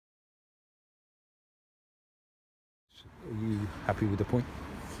Are you happy with the point?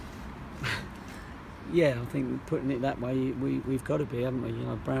 Yeah, I think putting it that way, we've got to be, haven't we? You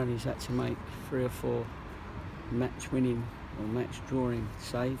know, Brownie's had to make 3 or 4 match-winning or match-drawing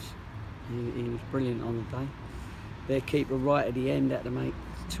saves. He was brilliant on the day. Their keeper right at the end had to make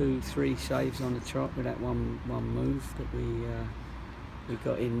 2-3 saves on the trot with that one move that we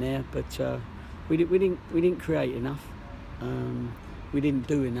got in there. But we didn't create enough. We didn't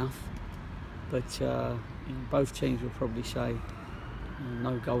do enough. But you know, both teams will probably say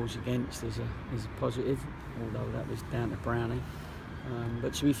no goals against is a positive, although that was down to Brownie.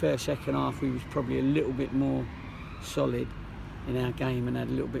 But to be fair, second half we was probably a little bit more solid in our game and had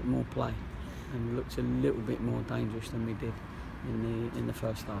a little bit more play and looked a little bit more dangerous than we did in the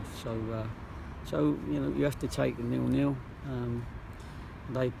first half. So you know, you have to take the 0-0.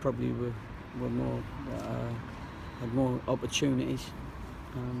 They probably were more had more opportunities.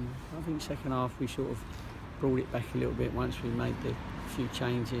 I think second half we sort of brought it back a little bit once we made the few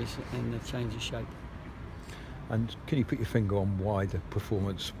changes and the change of shape. And can you put your finger on why the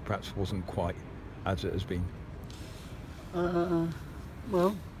performance perhaps wasn't quite as it has been?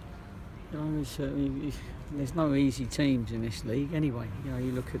 Well, you know, there's no easy teams in this league anyway. You know,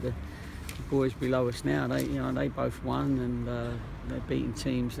 you look at the boys below us now. They both won, and they're beating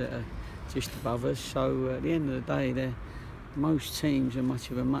teams that are just above us. So at the end of the day, most teams are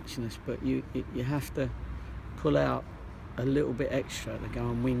much of a muchness, but you have to pull out a little bit extra to go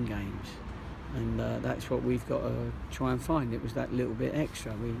and win games, and that's what we've got to try and find. It was that little bit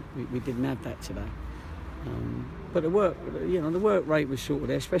extra. We didn't have that today. But the work rate was sort of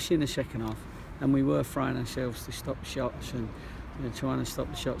there, especially in the second half, and we were throwing ourselves to stop shots and trying to stop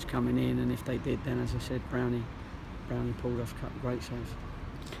the shots coming in. And if they did, then as I said, Brownie pulled off a couple of great saves.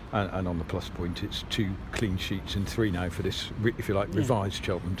 And on the plus point, it's 2 clean sheets and 3 now for this, if you like, revised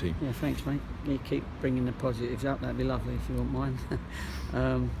Cheltenham team. Yeah, thanks, mate. You keep bringing the positives up. That'd be lovely if you wouldn't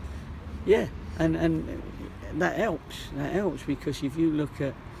mind. Yeah, and that helps. That helps because if you look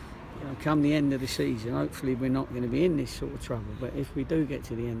at, come the end of the season, hopefully we're not going to be in this sort of trouble. But if we do get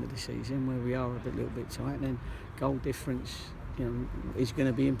to the end of the season where we are a little bit tight, then goal difference, is going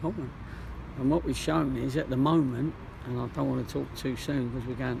to be important. And what we've shown is at the moment, and I don't want to talk too soon because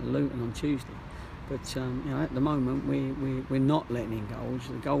we're going to Luton on Tuesday, but at the moment we're not letting in goals.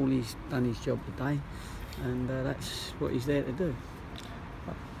 The goalie's done his job today, and that's what he's there to do.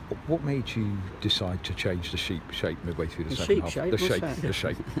 What made you decide to change the shape midway through the second half? The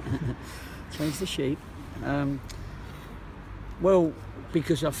shape. Change the sheep. Well,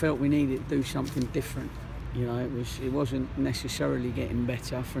 because I felt we needed to do something different. It wasn't necessarily getting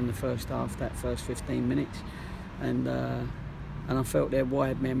better from the first half, that first 15 minutes. And I felt their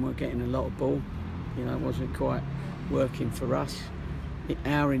wide men were getting a lot of ball. It wasn't quite working for us.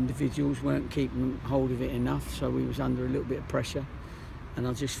 Our individuals weren't keeping hold of it enough, so we was under a little bit of pressure. And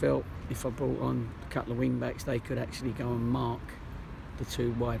I just felt if I brought on a couple of wing backs, they could actually go and mark the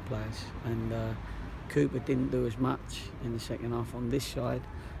 2 wide players. And Cooper didn't do as much in the second half on this side.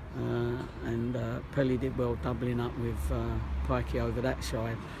 And Pelly did well doubling up with Pikey over that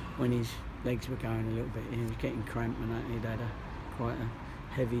side when his legs were going a little bit. He was getting cramped, and he'd had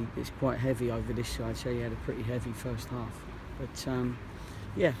it's quite heavy over this side, so he had a pretty heavy first half. But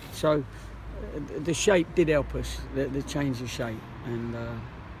yeah, so the shape did help us, the change of shape, and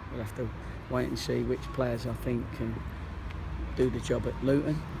we'll have to wait and see which players I think can do the job at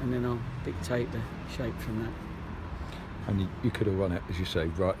Luton, and then I'll dictate the shape from that. And you could have run it, as you say,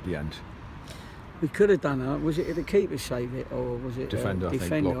 right at the end. We could have done it. Was it the keeper save it, or was it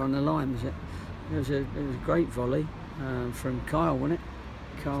defender on the line? Was it? It was a great volley from Kyle, wasn't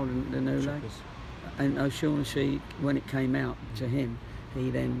it? Kyle, the new lad. And O'Shaughnessy, when it came out to him, he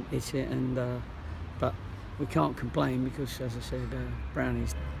then hit it. And but we can't complain because, as I said,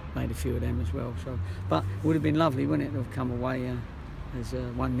 Brownie's made a few of them as well. So, but it would have been lovely, wouldn't it, to have come away as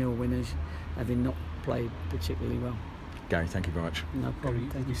 1-0 winners, having not played particularly well. Gary, thank you very much. No problem.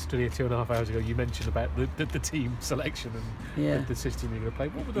 You stood here 2.5 hours ago. You mentioned about the team selection and the system you're going to play.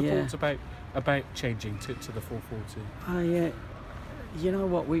 What were the thoughts about changing to the 4-4-2? You know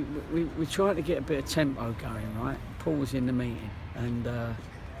what? We tried to get a bit of tempo going, right? Paul was in the meeting, and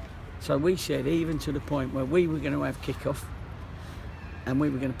so we said, even to the point where we were going to have kick-off, and we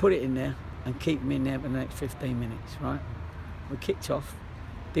were going to put it in there and keep them in there for the next 15 minutes, right? We kicked off.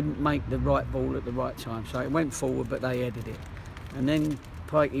 Didn't make the right ball at the right time, so it went forward, but they headed it. And then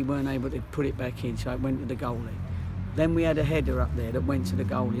Pikey weren't able to put it back in, so it went to the goalie. Then we had a header up there that went to the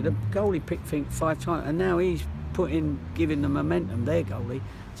goalie. The goalie picked 5 times, and now he's giving the momentum, their goalie,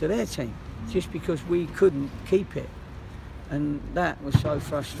 to their team, just because we couldn't keep it. And that was so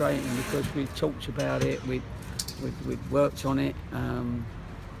frustrating because we talked about it, we we'd worked on it, and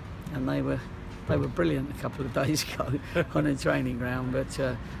they were brilliant a couple of days ago on the training ground.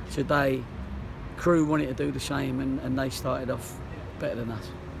 But today, Crewe wanted to do the same, and they started off better than us.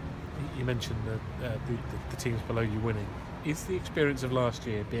 You mentioned the teams below you winning. Is the experience of last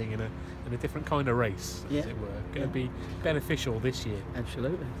year, being in a different kind of race, as it were, going to be beneficial this year?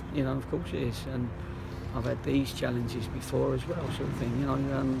 Absolutely. You know, of course it is. And I've had these challenges before as well, sort of thing. You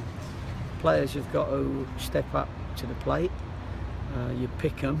know, players have got to step up to the plate. You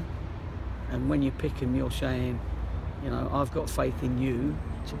pick them, and when you pick them, you're saying, you know, I've got faith in you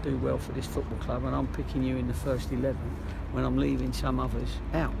to do well for this football club, and I'm picking you in the first 11 when I'm leaving some others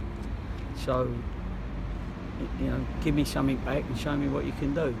out. So, you know, give me something back and show me what you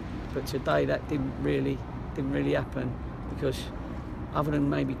can do. But today that didn't really happen, because other than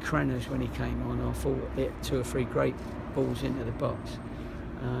maybe Cranners when he came on, I thought he had 2 or 3 great balls into the box.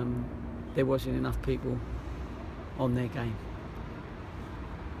 There wasn't enough people on their game.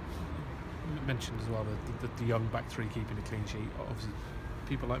 You mentioned as well the young back three keeping a clean sheet. Obviously,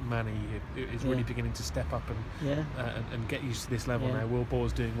 people like Manny is really beginning to step up and get used to this level now. Will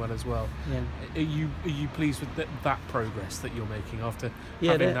Bohr's doing well as well. Are you pleased with that progress that you're making after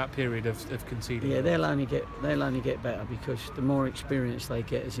having that period of conceding? Yeah, they'll only get better, because the more experience they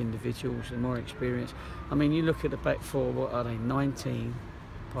get as individuals, the more experience. I mean, you look at the back four. What are they? 19,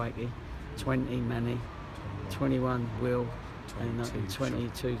 Pikey, 20, Manny, 21, Will, and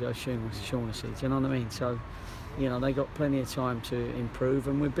 22, Shaughnessy. Do you know what I mean? So, you know, they got plenty of time to improve,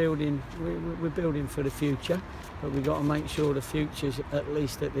 and we're building for the future, but we've got to make sure the future's at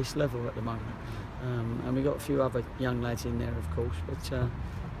least at this level at the moment. And we've got a few other young lads in there, of course, but you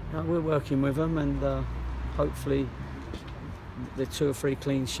know, we're working with them, and hopefully the 2 or 3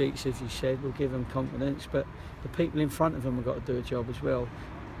 clean sheets, as you said, will give them confidence. But the people in front of them have got to do a job as well,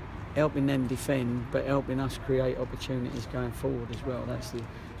 helping them defend, but helping us create opportunities going forward as well. That's the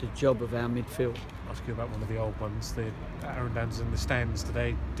job of our midfield. I'll ask you about one of the old ones, the Aaron Dan's in the stands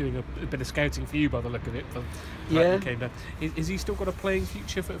today, doing a bit of scouting for you by the look of it. Came down. Is he still got a playing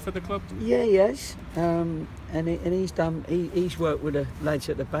future for the club? Yeah, he has, and he's worked with the lads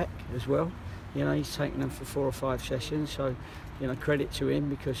at the back as well. You know, he's taken them for 4 or 5 sessions, so, you know, credit to him,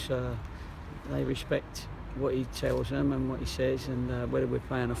 because they respect what he tells them and what he says, and whether we're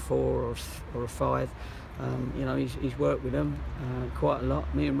playing a 4 or a 5. You know, he's worked with them quite a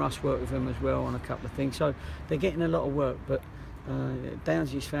lot. Me and Russ worked with him as well on a couple of things, so they're getting a lot of work. But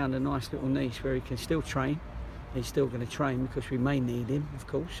Downsy's found a nice little niche where he can still train. He's still going to train, because we may need him, of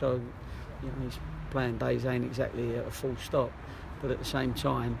course. So, you know, his playing days ain't exactly at a full stop, but at the same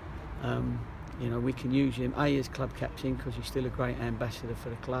time, you know, we can use him as club captain, because he's still a great ambassador for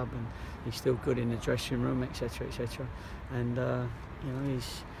the club, and he's still good in the dressing room, etc., etc. And you know,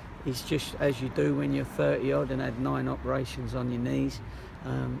 he's just, as you do when you're 30 odd and had 9 operations on your knees,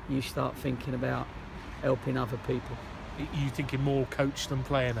 you start thinking about helping other people. You thinking more coach than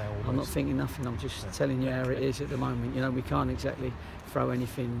player now? Almost? I'm not thinking nothing. I'm just telling you how it is at the moment. You know, we can't exactly throw any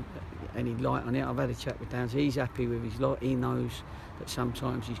light on it. I've had a chat with Downs. He's happy with his lot. He knows that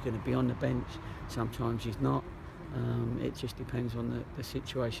sometimes he's going to be on the bench, sometimes he's not. It just depends on the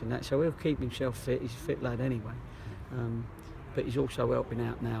situation. So he'll keep himself fit. He's a fit lad anyway. But he's also helping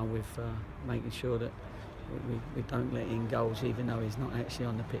out now with making sure that we don't let in goals, even though he's not actually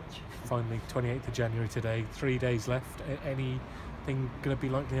on the pitch. Finally, 28th of January today, 3 days left. Anything going to be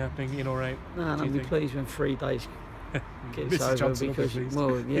likely happening in or out? No, I'll be pleased when 3 days gets over, Johnson because,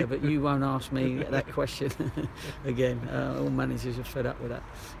 well, yeah, but you won't ask me that question again. All managers are fed up with that.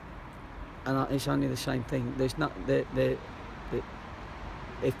 And it's only the same thing. There's not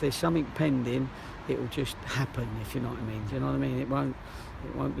if there's something pending, it will just happen, if you know what I mean. Do you know what I mean? It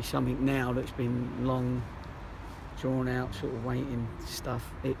won't be something now that's been long drawn out sort of waiting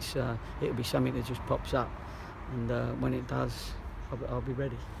stuff. It'll be something that just pops up, and when it does, I'll be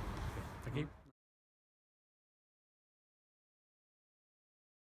ready. Thank you.